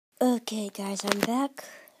Okay guys, I'm back.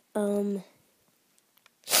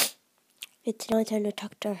 It's now time to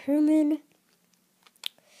talk to Herman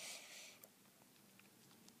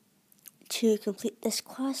to complete this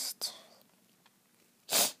quest.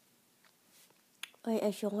 Wait,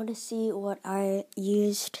 if you want to see what I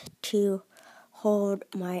used to hold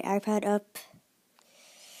my iPad up,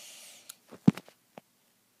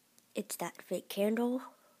 it's that fake candle.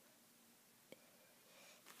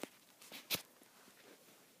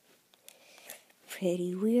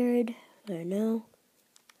 Pretty weird, I know.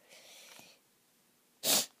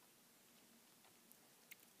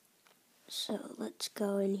 So let's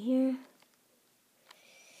go in here.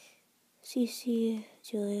 CC,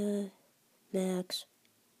 Julia, Max.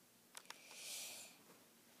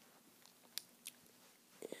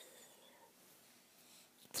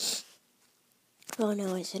 Oh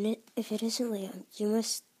no, isn't it? If it isn't Leon,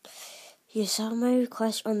 you saw my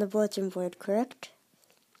request on the bulletin board, correct?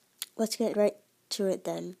 Let's get right to it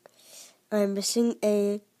then. I'm missing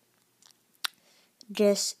a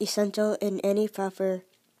dish essential in any proper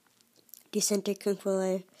decent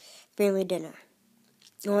Conquilla family dinner.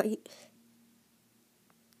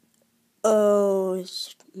 Oh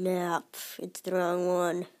snap, it's the wrong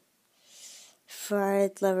one.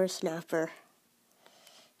 Fried liver snapper.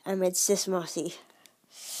 I made sis mossy.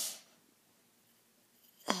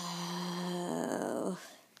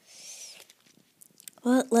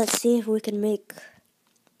 Well, let's see if we can make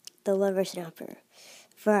the liver snapper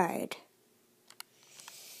fried.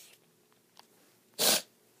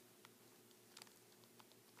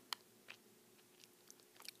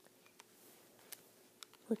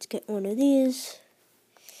 Let's get one of these.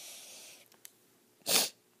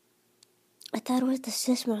 I thought it was the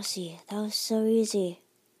sis mossy. That was so easy.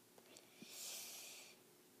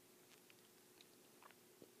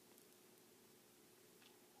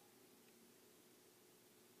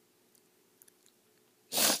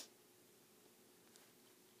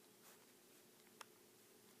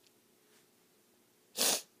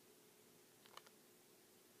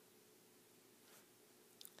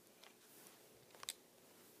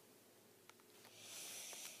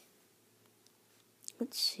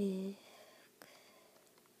 Let's see.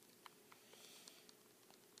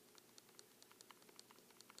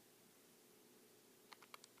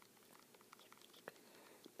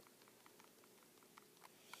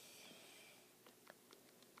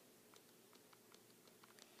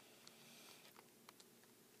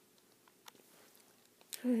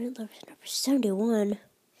 Number 71.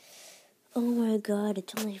 Oh my god,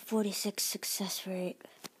 it's only 46 success rate.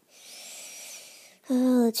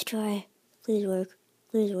 Let's try. Please work.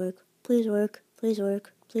 Please work. Please work. Please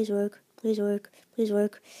work. Please work. Please work. Please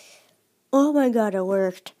work. Oh my god, it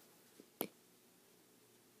worked.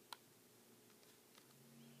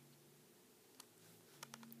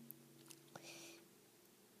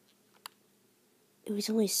 It was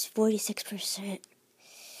only 46%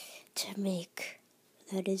 to make.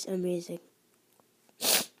 That is amazing.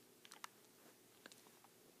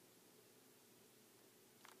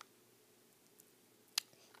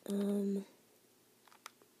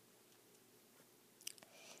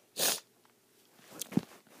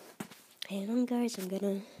 Hang on guys, I'm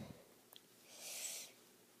gonna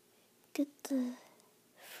get the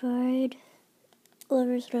fried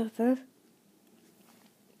liver snapper.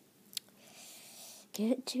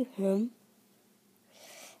 Get it to him.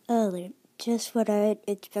 Just what I'd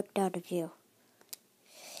expect out of you.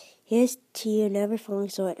 Here's to you never falling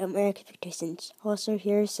short of my expectations. Also,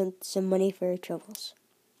 here's some money for your troubles.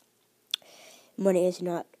 Money is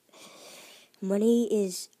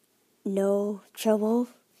no trouble,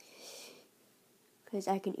 because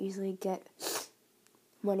I can easily get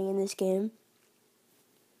money in this game.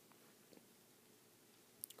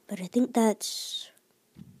 But I think that's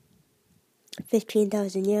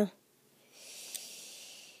 15,000, yeah.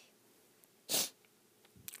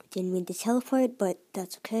 Didn't mean to teleport, but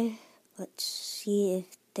that's okay. Let's see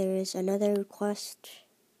if there is another request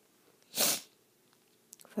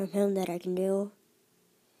from him that I can do.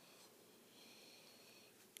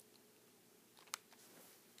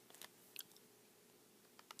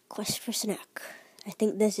 Quest for snack. I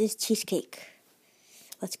think this is cheesecake.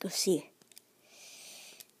 Let's go see.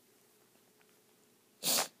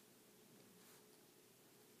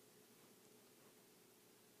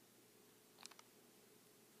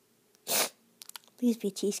 Please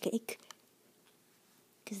be cheesecake,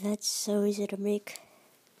 because that's so easy to make.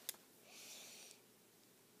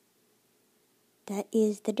 That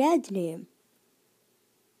is the dad's name.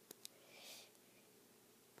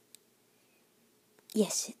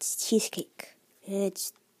 Yes, it's cheesecake.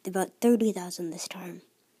 It's about 30,000 this time.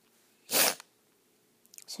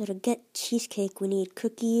 So to get cheesecake, we need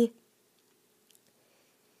cookie,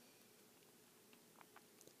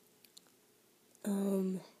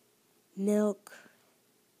 milk,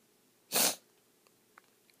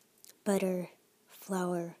 butter,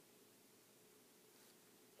 flour.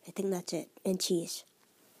 I think that's it, and cheese.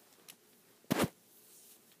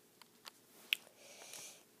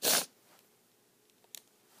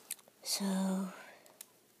 So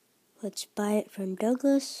let's buy it from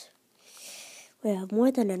Douglas. We have more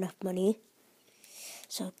than enough money.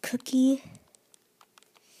 So cookie,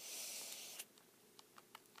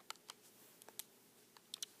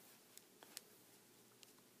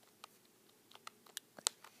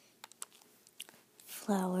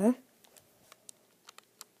 flour,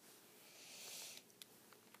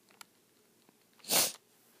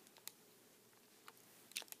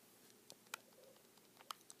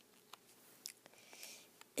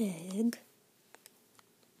 egg,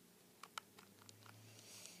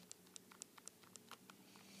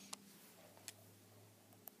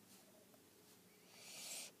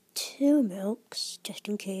 two milks, just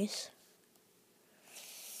in case.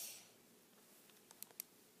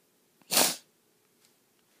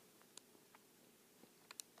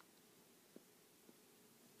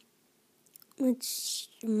 Let's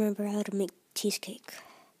remember how to make cheesecake.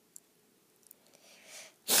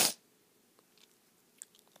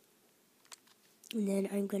 And then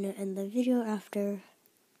I'm going to end the video after.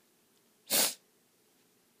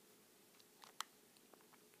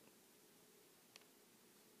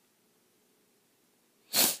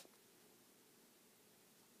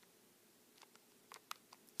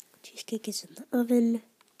 Cheesecake is in the oven.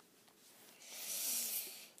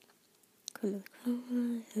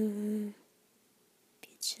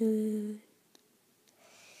 Pizza,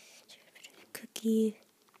 cookie,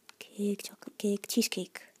 cake, chocolate cake,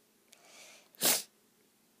 cheesecake.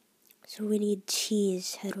 So we need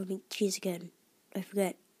cheese. How do we make cheese again? I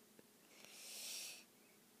forget.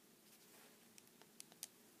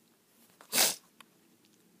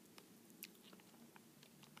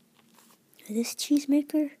 Is this cheese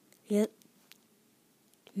maker? Yep.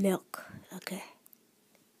 Milk. Okay.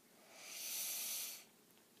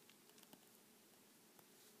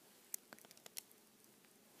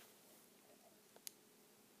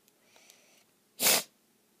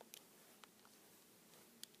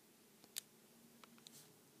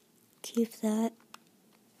 Keep that.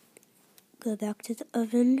 Go back to the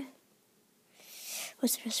oven.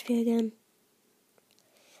 What's the recipe again?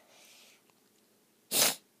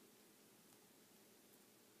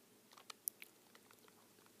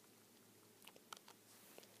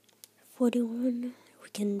 $41. We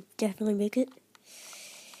can definitely make it.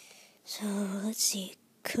 So let's see.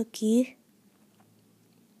 Cookie,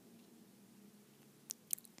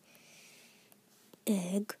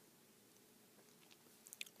 egg,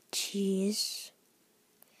 cheese.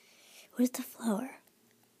 Where's the flour?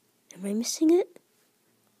 Am I missing it?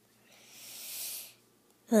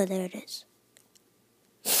 Oh, there it is.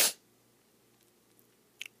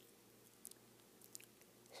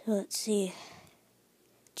 So let's see.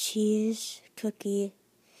 Cheese, cookie,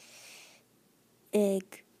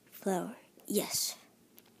 egg, flour. Yes.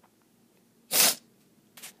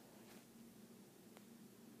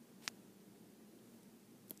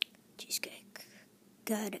 Cheesecake.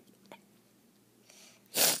 Got it.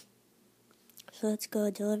 So let's go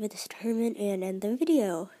deliver this to Herman and end the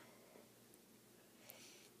video.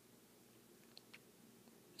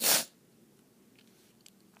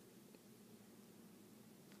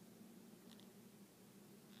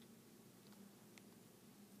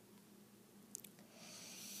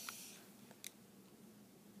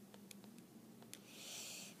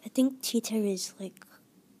 I think tea time is like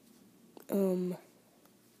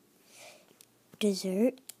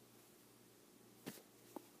dessert.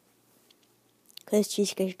 Because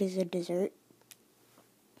cheesecake is a dessert.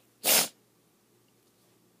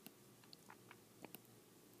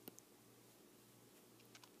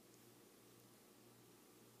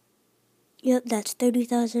 Yep, that's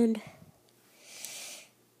 30,000.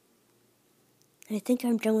 I think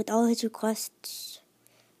I'm done with all his requests.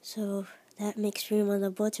 So that makes room on the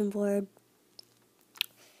bulletin board.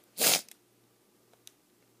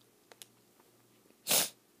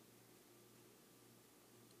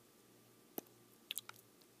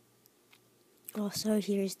 Also,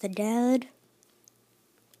 here's the dad.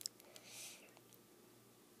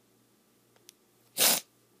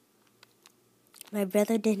 My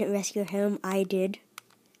brother didn't rescue him, I did.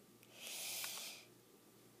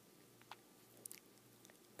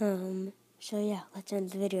 So yeah, let's end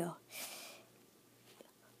the video.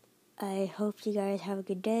 I hope you guys have a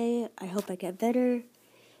good day. I hope I get better.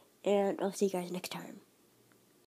 And I'll see you guys next time.